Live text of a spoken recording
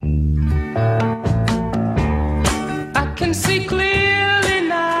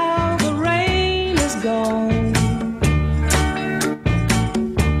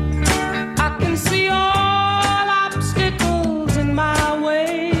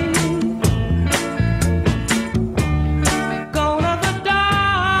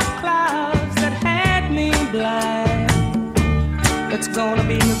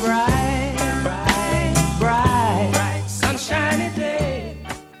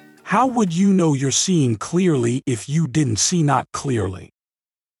How would you know you're seeing clearly if you didn't see not clearly?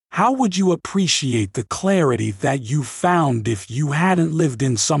 How would you appreciate the clarity that you found if you hadn't lived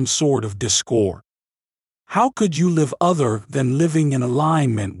in some sort of discord? How could you live other than living in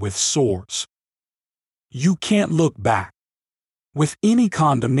alignment with Source? You can't look back with any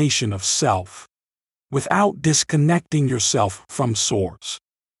condemnation of self without disconnecting yourself from Source,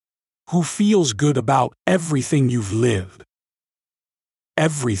 who feels good about everything you've lived.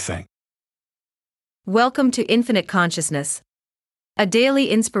 Everything. Welcome to Infinite Consciousness, a daily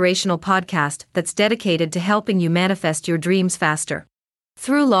inspirational podcast that's dedicated to helping you manifest your dreams faster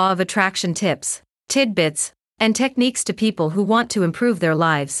through law of attraction tips, tidbits, and techniques to people who want to improve their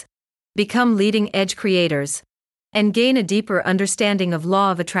lives, become leading-edge creators, and gain a deeper understanding of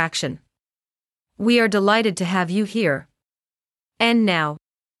law of attraction. We are delighted to have you here. And now,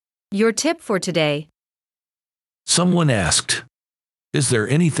 your tip for today. Someone asked, "Is there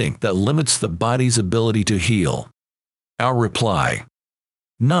anything that limits the body's ability to heal?" Our reply: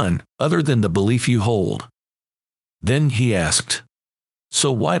 none, other than the belief you hold. Then he asked,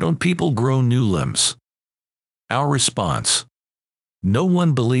 "So why don't people grow new limbs?" Our response: no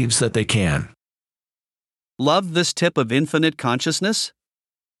one believes that they can. Love this tip of infinite consciousness?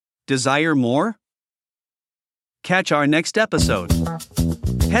 Desire more? Catch our next episode.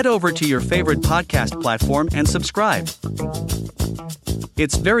 Head over to your favorite podcast platform and subscribe.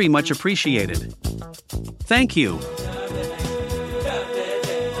 It's very much appreciated. Thank you.